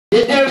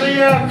The devil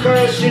you a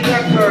curse,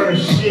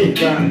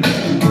 Satan.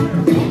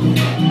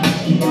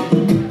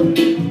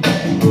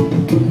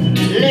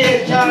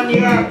 Satan,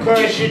 you are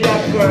cursed with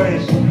a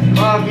curse.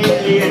 Marvin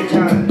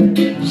Satan.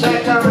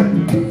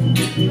 Satan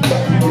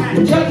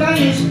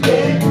is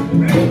dead.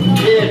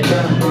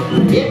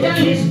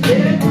 Satan is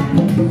dead.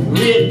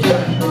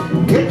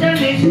 Satan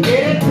is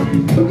dead.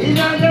 He's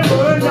on the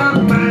world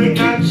of man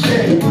and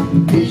sin.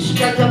 He's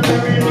got a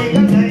very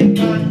legal life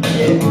and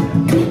dead.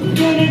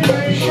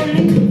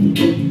 Universally,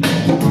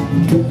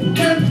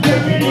 that's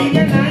very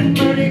legal life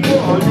for the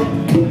God.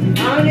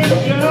 And it's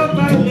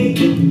globally.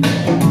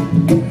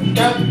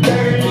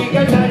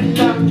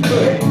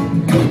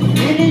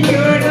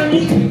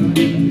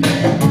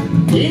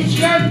 It's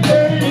got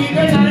the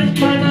legalized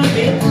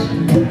cannabis,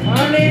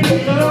 and it's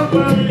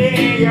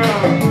globally,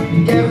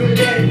 devil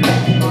dead,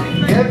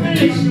 devil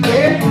is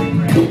dead,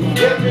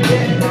 devil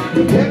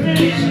dead,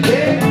 devil is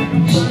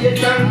dead,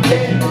 Satan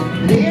dead,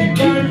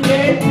 Satan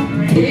dead,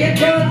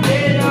 Satan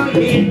dead, oh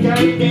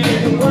Satan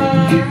dead,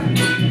 why?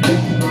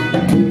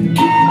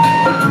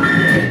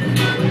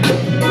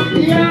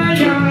 Yeah.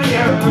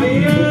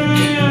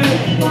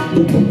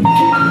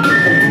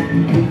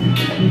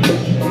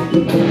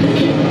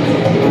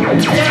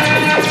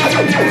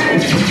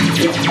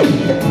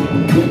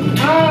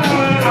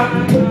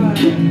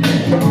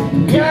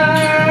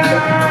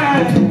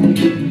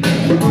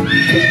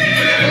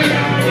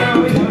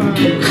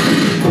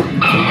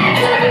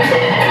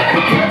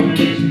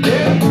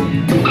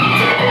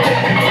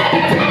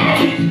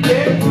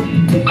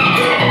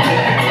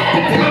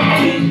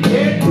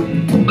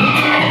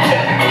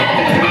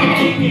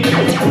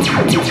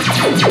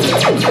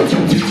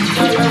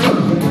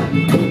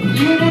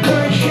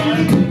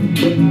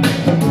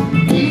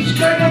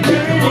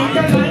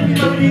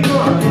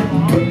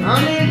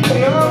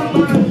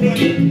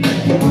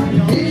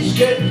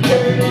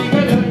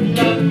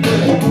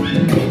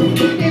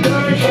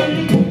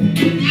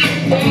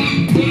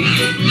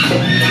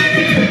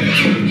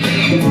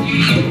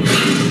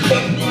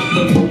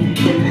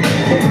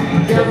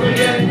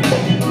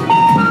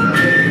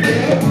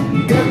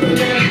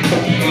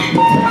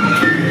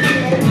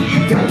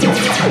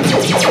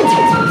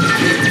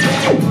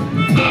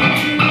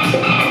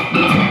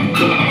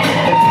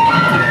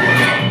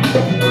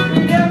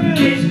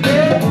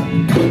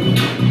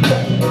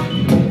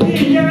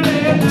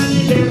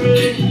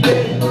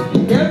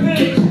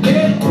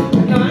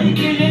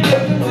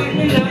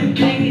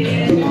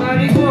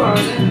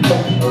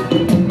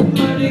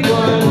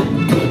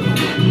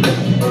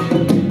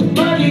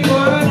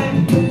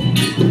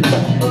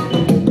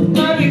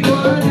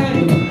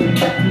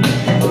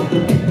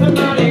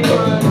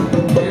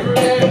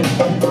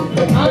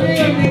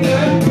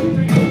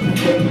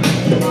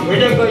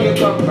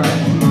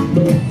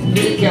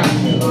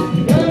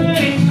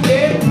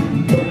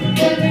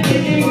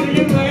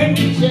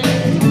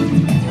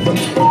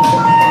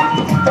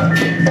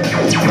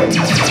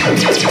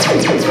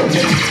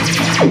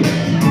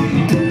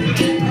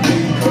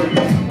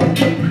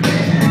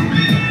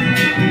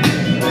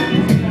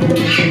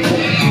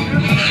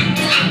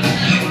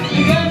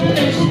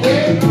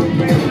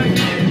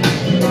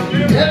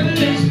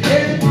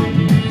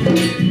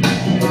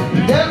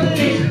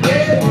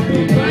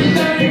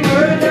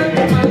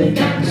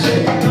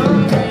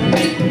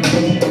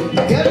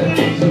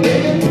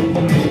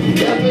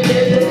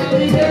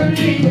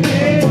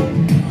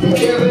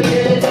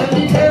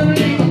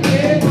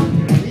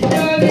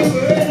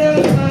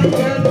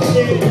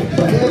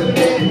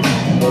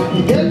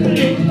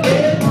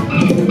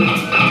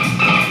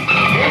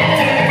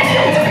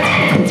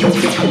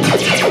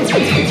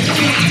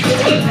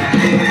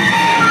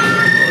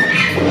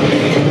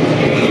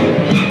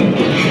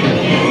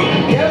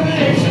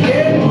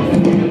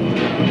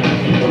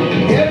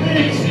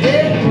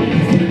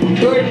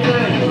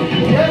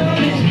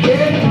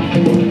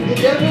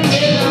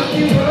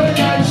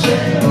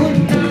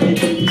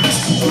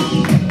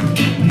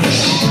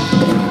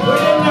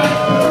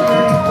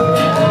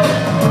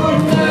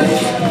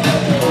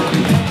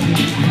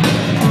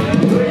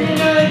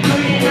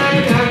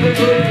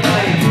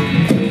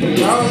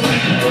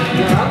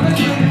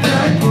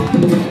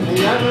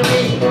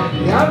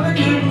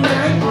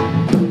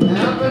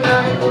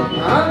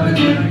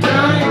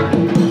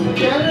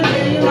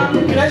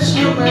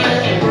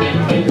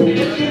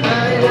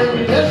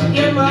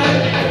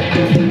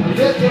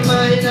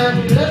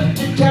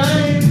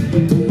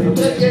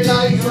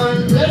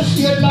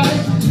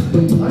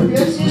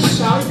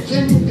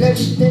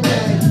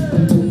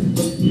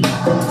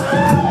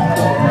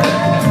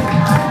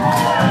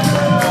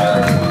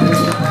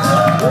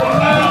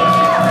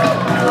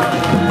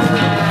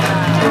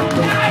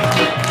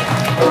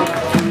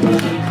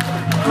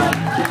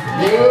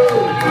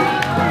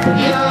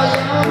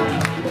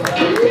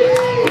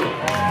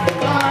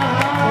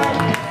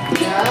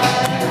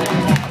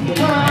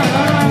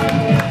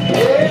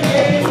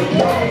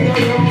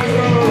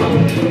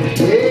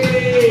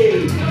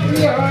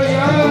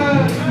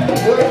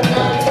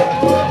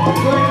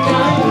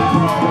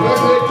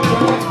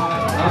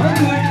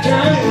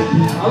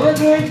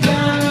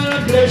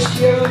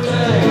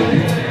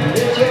 mind.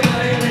 Let your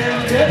mind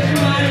and touch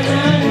my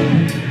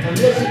mind.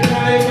 Let your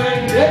time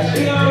and touch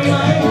your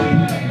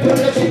mind.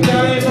 Let your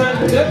time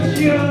and touch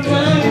your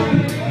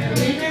mind.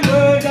 In the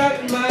word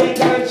that my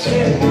God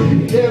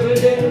said, every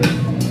day,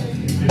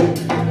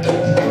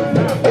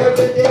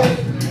 every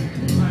day,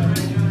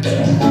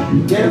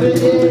 every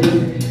day.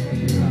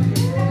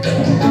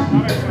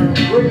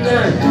 Good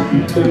night.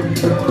 Good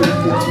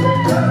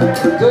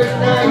night. Good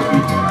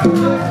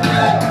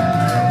night.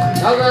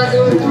 Have a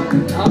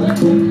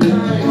good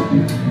night.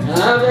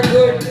 Have a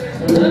good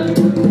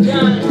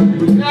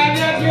time. Now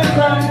that you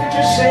come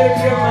to save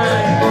your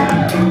mind.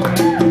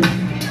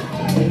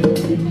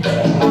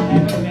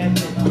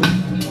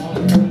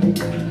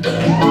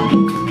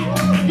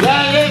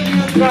 Now that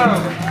you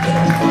come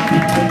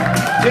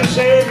to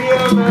save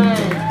your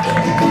mind.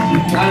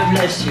 God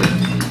bless you.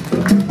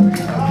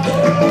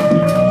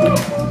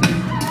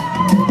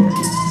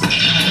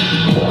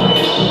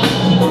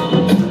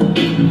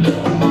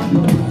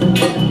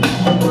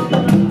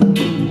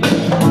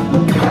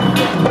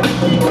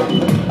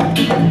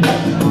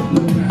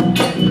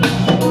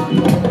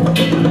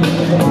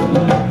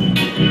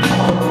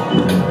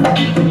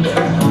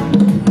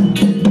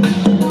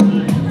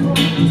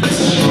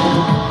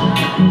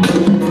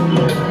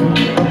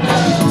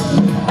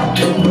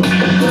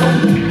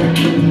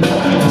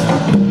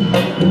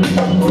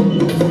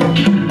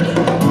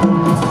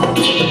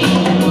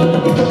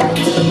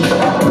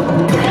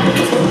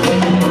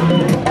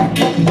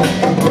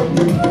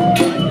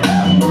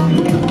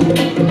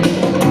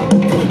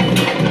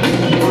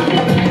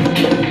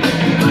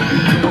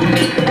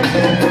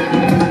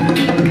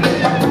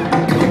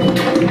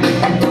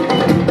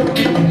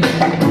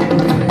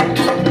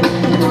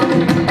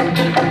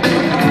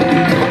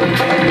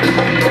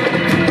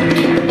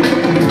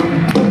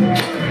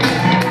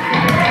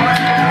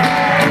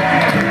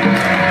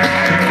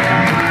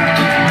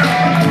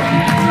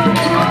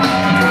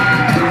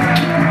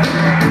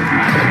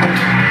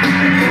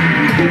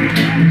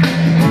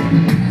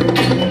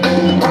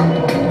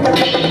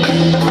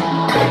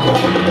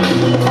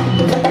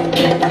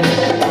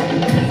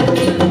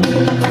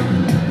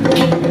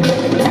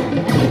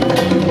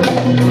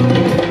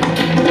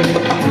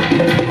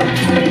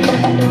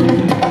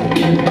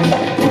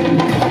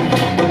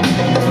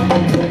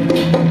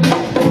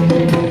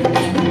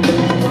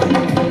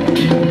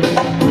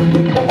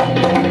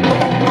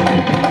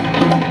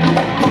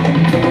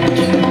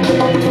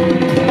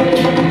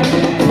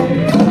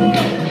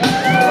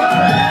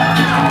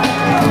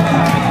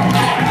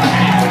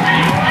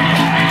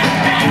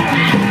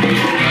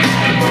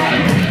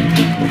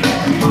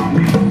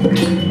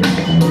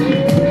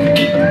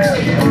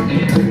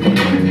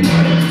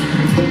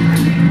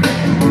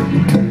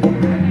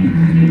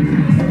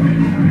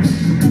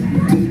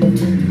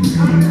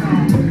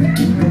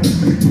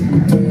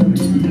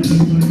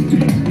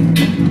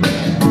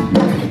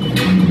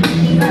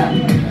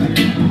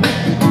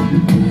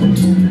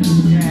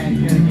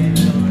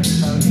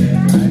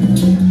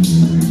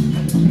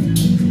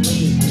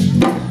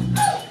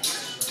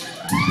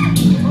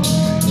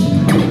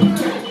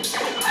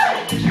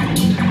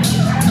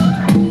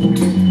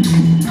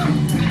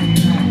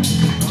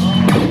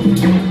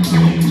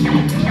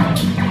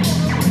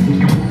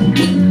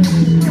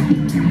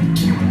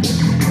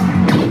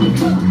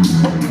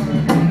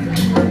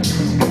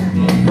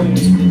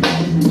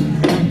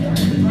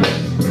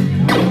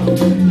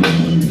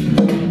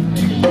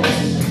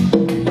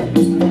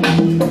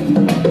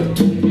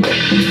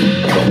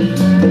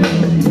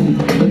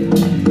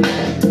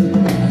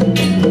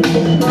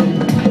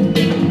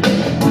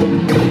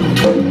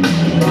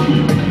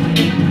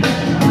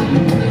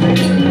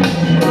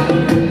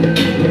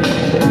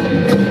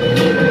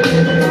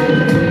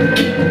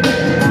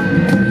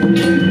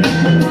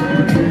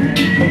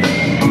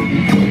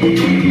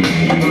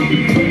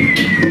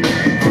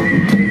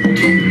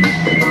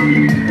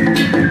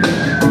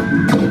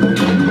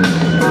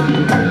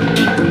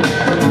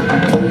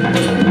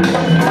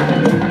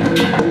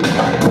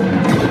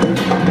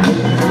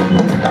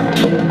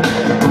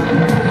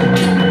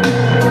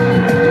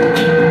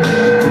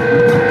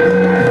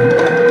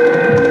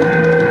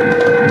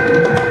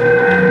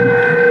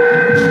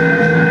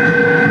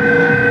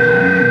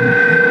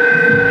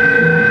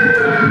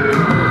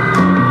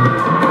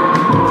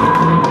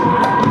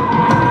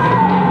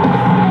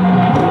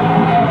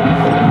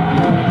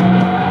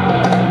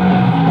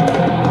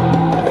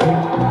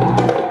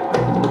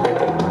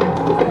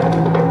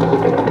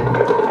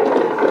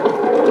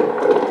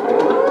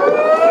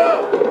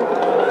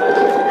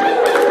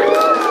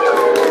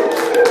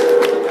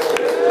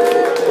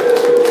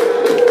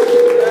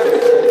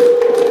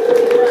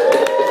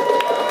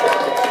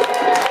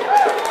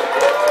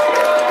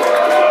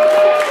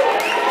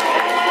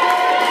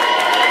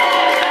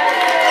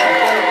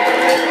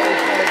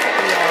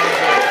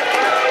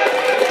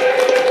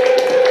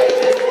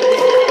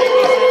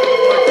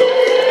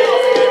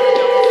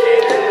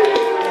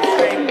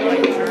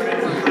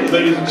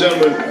 Ladies and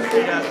gentlemen,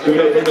 give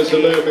it up for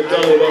Mr. Larry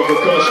McDonald on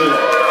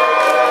percussion.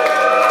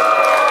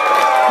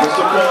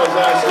 Mr. Paul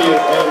Zasky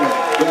on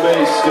the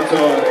bass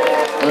guitar.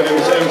 My name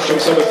is M from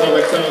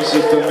Subatomic Sound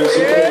System in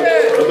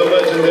support of the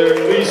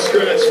legendary Lee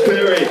Scratch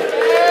Perry.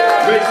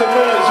 Make some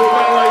noise for a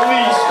man like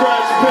Lee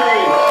Scratch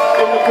Perry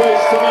in the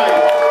place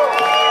tonight.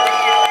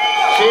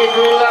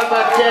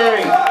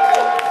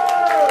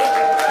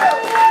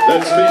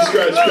 That's Lee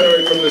Scratch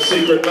Perry from the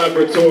Secret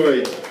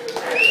Laboratory.